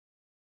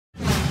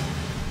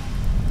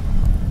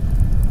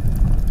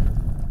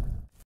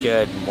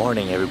Good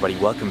morning, everybody.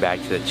 Welcome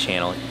back to the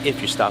channel.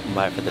 If you're stopping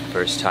by for the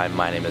first time,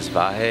 my name is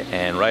Vahe,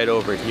 and right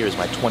over here is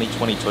my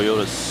 2020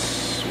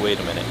 Toyota. Wait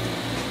a minute,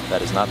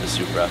 that is not the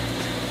Supra.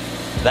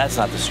 That's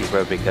not the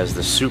Supra because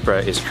the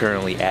Supra is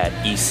currently at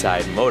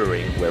Eastside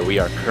Motoring, where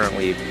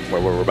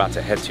we're about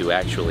to head to.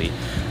 Actually,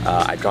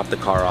 I dropped the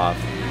car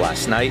off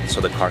last night so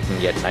the car can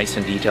get nice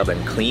and detailed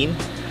and clean,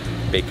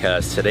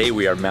 because today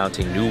we are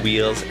mounting new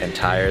wheels and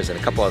tires and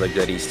a couple other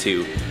goodies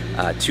too.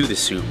 To the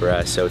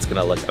Supra, so it's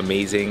gonna look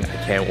amazing.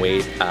 I can't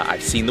wait.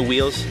 I've seen the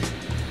wheels.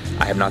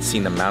 I have not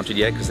seen them mounted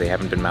yet because they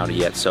haven't been mounted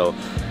yet, so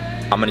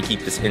I'm gonna keep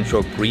this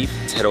intro brief.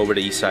 Let's head over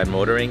to Eastside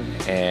Motoring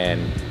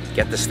and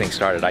get this thing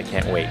started. I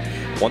can't wait.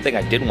 One thing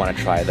I did want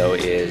to try though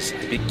is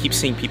I keep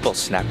seeing people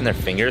snapping their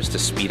fingers to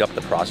speed up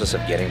the process of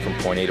getting from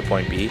point A to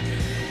point B.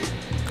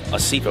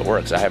 Let's see if it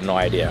works. I have no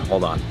idea.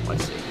 Hold on,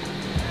 let's see.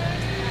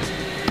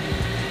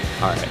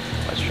 Alright,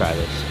 let's try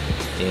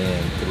this.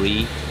 In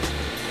 3,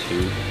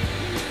 2,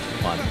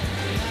 1.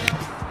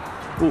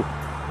 Ooh,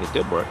 it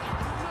did work.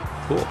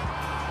 Cool.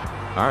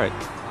 Alright,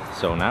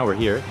 so now we're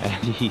here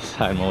at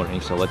Eastside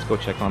Motoring, so let's go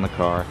check on the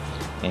car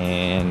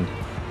and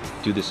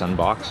do this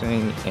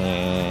unboxing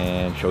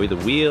and show you the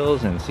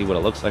wheels and see what it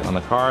looks like on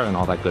the car and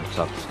all that good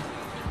stuff.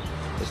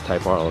 This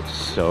Type R looks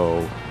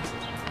so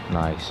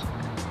nice.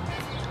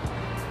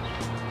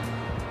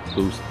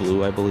 Boost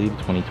Blue, I believe,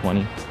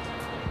 2020.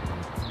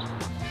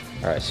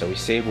 Alright, so we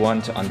saved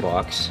one to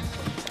unbox.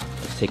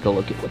 Let's take a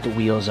look at what the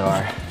wheels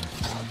are.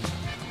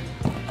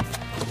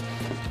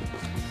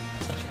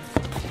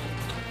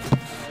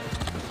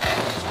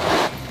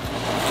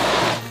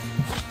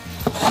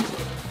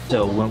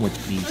 So went with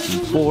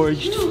BC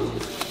Forged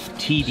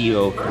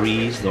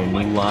TD03s, their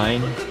new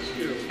line,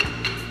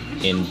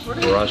 in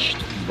brushed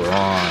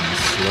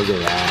bronze. Look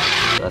at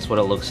that. That's what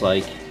it looks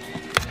like.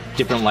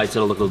 Different lights,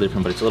 it'll look a little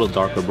different, but it's a little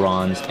darker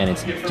bronze and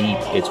it's deep,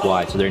 it's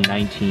wide. So they're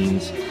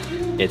 19s.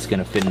 It's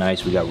gonna fit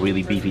nice. We got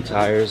really beefy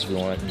tires. We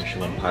want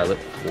Michelin Pilot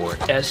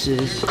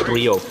 4S's,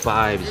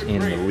 305s in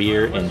the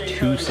rear and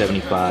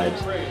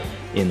 275s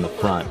in the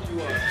front.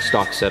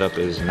 Stock setup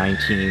is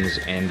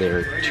 19s and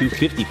they're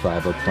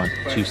 255 up front,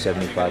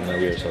 275 in the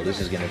rear, so this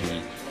is going to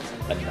be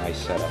a nice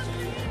setup.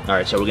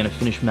 Alright, so we're going to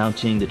finish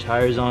mounting the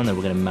tires on, then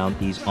we're going to mount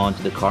these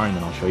onto the car and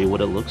then I'll show you what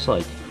it looks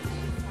like.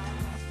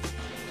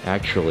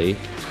 Actually,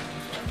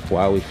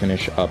 while we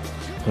finish up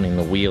putting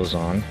the wheels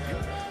on,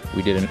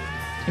 we did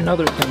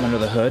another thing under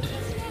the hood.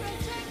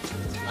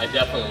 I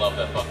definitely love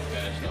that fucking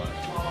finish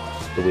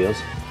though. The wheels?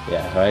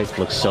 Yeah, right?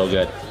 Looks so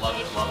good. Love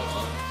it, love it,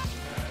 love it.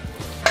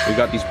 We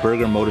got these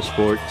Burger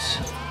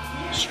Motorsports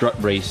strut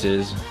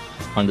braces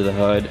under the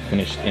hood,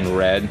 finished in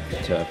red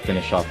to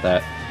finish off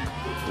that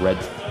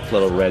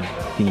little red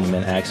theme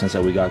and accents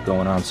that we got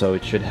going on. So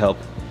it should help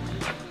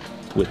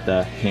with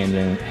the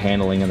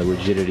handling and the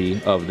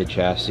rigidity of the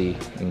chassis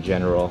in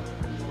general.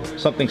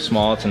 Something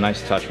small, it's a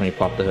nice touch when you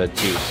pop the hood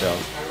too, so.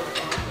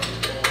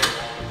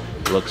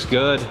 Looks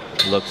good,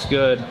 looks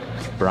good.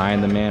 Brian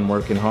the man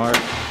working hard.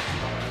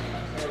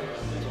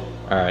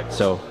 All right,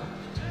 so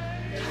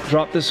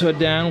drop this hood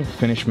down,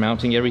 finish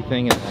mounting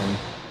everything, and then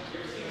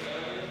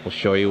we'll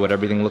show you what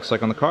everything looks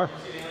like on the car.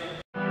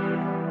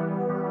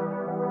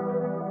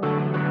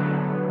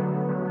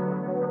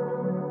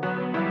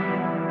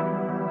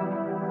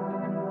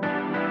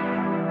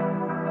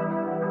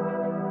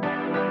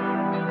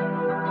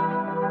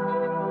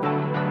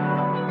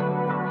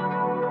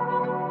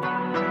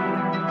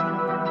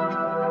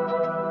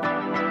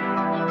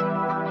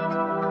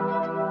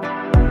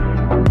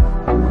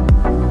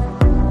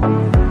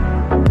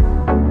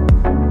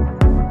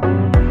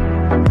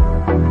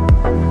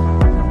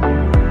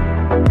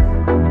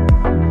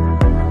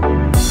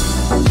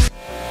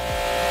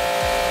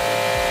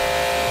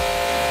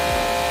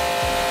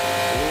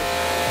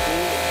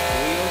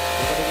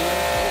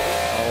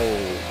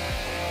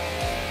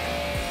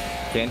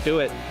 Can't do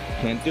it.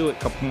 Can't do it.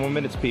 Couple more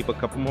minutes, people.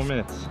 Couple more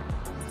minutes.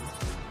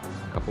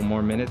 Couple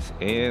more minutes,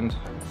 and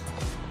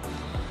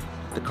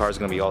the car's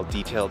gonna be all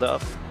detailed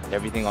up.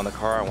 Everything on the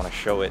car, I want to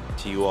show it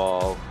to you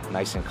all,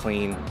 nice and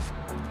clean.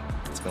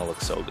 It's gonna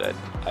look so good.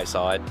 I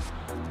saw it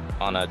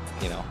on a,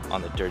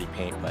 on the dirty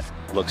paint, but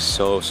it looks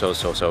so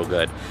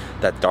good.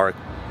 That dark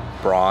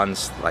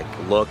bronze like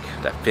look,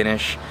 that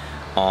finish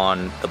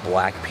on the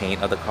black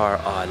paint of the car.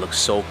 Oh, it looks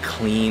so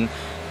clean.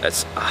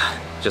 That's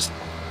just.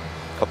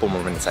 Couple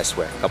more minutes, I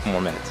swear. Couple more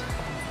minutes.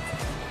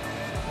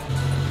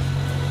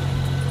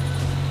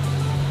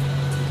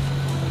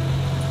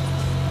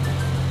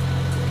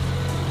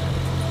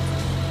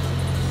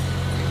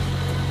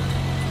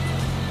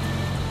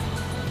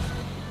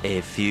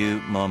 A few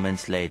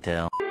moments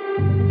later.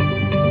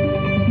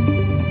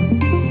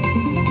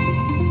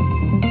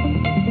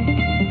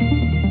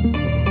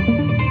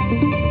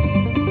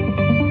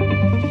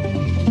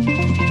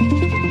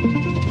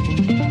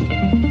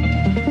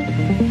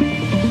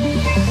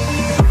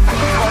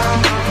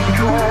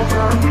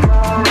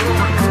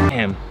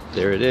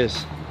 There it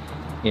is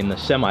in the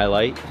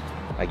semi-light,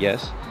 I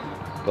guess,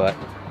 but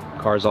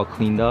car's all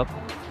cleaned up.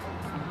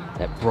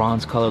 That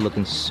bronze color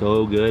looking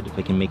so good. If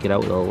I can make it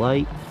out with a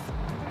light.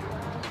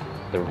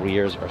 The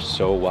rears are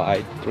so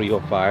wide,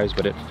 305s,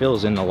 but it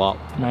fills in a lot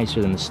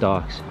nicer than the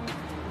stocks.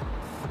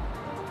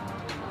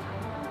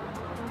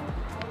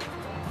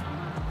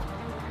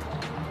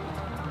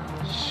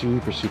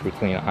 Super, super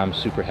clean. I'm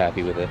super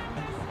happy with it.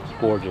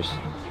 It's gorgeous.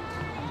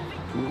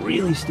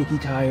 Really sticky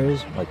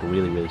tires, like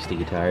really, really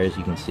sticky tires.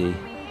 You can see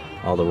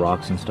all the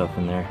rocks and stuff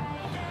in there,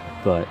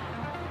 but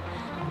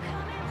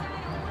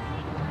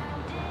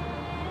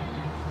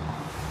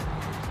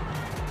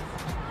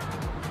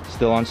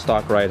still on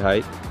stock ride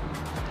height.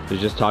 I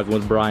was just talking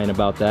with Brian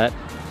about that.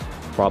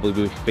 Probably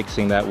be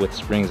fixing that with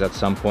springs at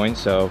some point,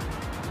 so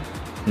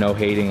no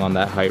hating on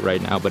that height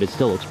right now, but it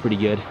still looks pretty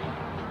good.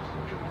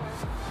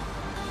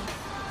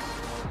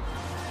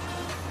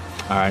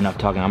 Alright, enough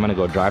talking. I'm gonna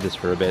go drive this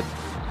for a bit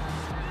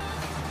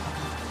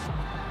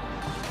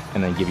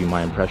and then give you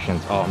my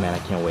impressions. Oh man, I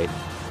can't wait.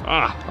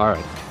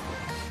 Alright.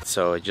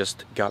 So I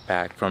just got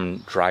back from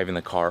driving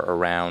the car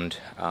around.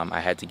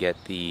 I had to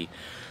get the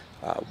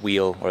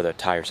wheel, or the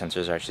tire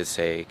sensors I should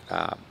say,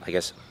 I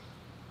guess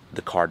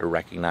the car to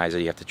recognize it.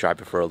 You have to drive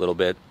it for a little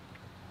bit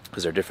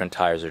because they're different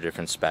tires, they're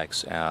different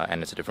specs,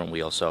 and it's a different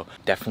wheel, so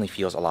definitely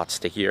feels a lot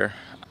stickier.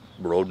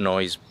 Road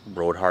noise,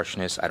 road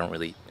harshness, I don't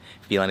really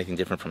feel anything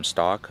different from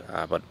stock,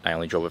 but I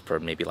only drove it for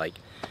maybe like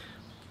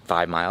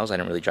 5 miles. I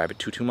didn't really drive it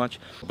too much.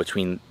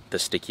 Between the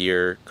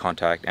stickier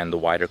contact and the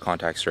wider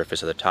contact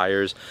surface of the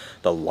tires,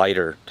 the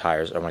lighter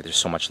tires are like, they're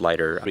so much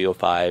lighter.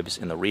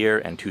 305s in the rear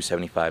and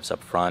 275s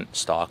up front.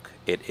 Stock,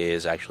 it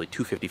is actually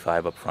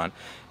 255 up front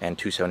and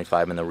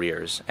 275 in the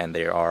rears, and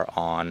they are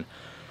on,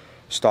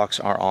 stocks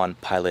are on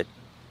Pilot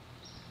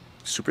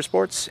Super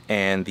Sports,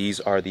 and these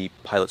are the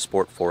Pilot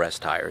Sport 4S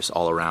tires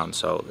all around,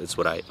 so it's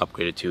what I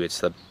upgraded to. It's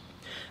the,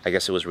 I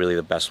guess it was really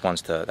the best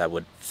ones that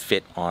would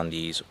fit on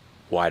these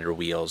wider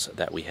wheels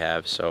that we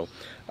have, so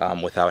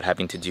without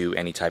having to do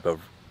any type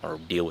of, or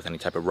deal with any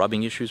type of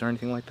rubbing issues or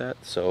anything like that.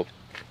 So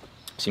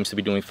seems to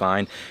be doing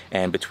fine.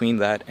 And between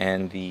that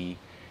and the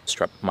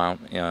strap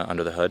mount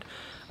under the hood,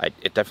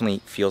 it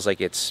definitely feels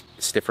like it's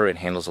stiffer. It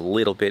handles a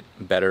little bit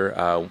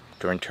better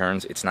during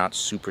turns. It's not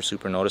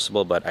super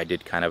noticeable, but I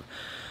did kind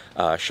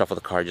of shuffle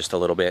the car just a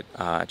little bit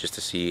just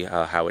to see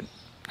how it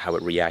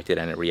reacted,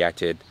 and it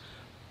reacted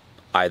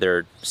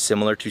either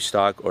similar to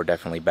stock or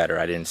definitely better.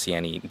 I didn't see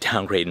any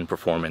downgrade in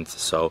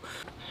performance. So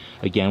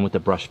again, with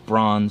the brushed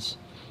bronze,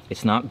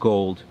 it's not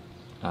gold,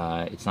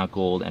 and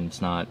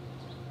it's not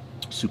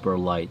super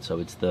light, so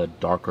it's the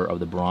darker of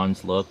the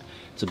bronze look.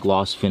 It's a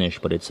gloss finish,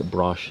 but it's a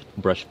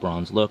brushed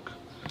bronze look.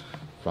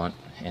 Front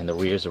and the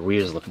rears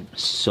look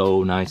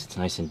so nice. It's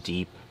nice and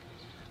deep.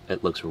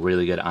 It looks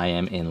really good. I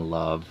am in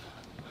love.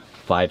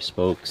 5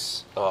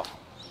 spokes,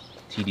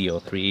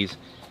 TD03s.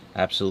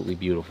 Absolutely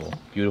beautiful,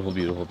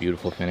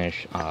 beautiful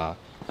finish.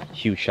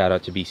 Huge shout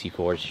out to BC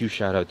Forged, huge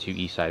shout out to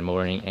Eastside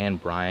Motoring and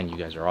Brian. You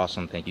guys are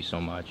awesome. Thank you so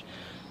much.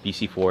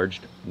 BC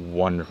Forged,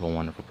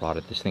 wonderful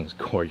product. This thing is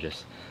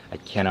gorgeous. I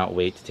cannot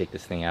wait to take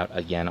this thing out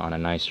again on a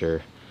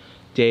nicer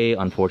day.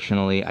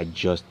 Unfortunately, I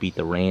just beat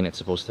the rain. It's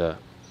supposed to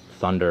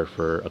thunder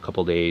for a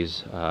couple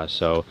days,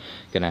 so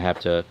gonna have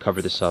to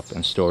cover this up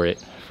and store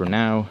it for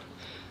now,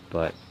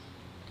 but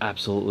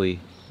absolutely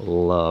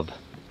love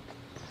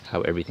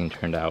how everything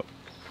turned out.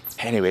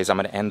 Anyways, I'm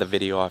going to end the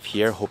video off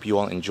here. Hope you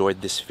all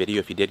enjoyed this video.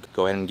 If you did,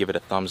 go ahead and give it a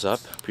thumbs up.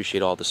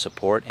 Appreciate all the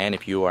support. And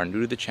if you are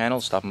new to the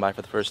channel, stopping by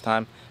for the first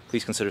time,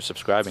 please consider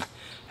subscribing.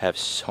 I have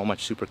so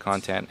much super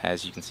content,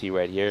 as you can see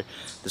right here.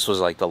 This was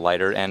like the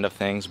lighter end of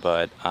things,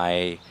 but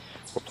we're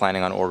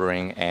planning on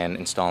ordering and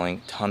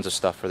installing tons of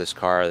stuff for this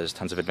car. There's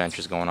tons of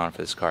adventures going on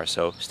for this car,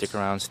 so stick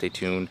around, stay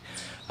tuned.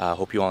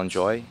 Hope you all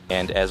enjoy,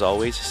 and as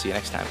always, see you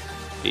next time.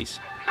 Peace.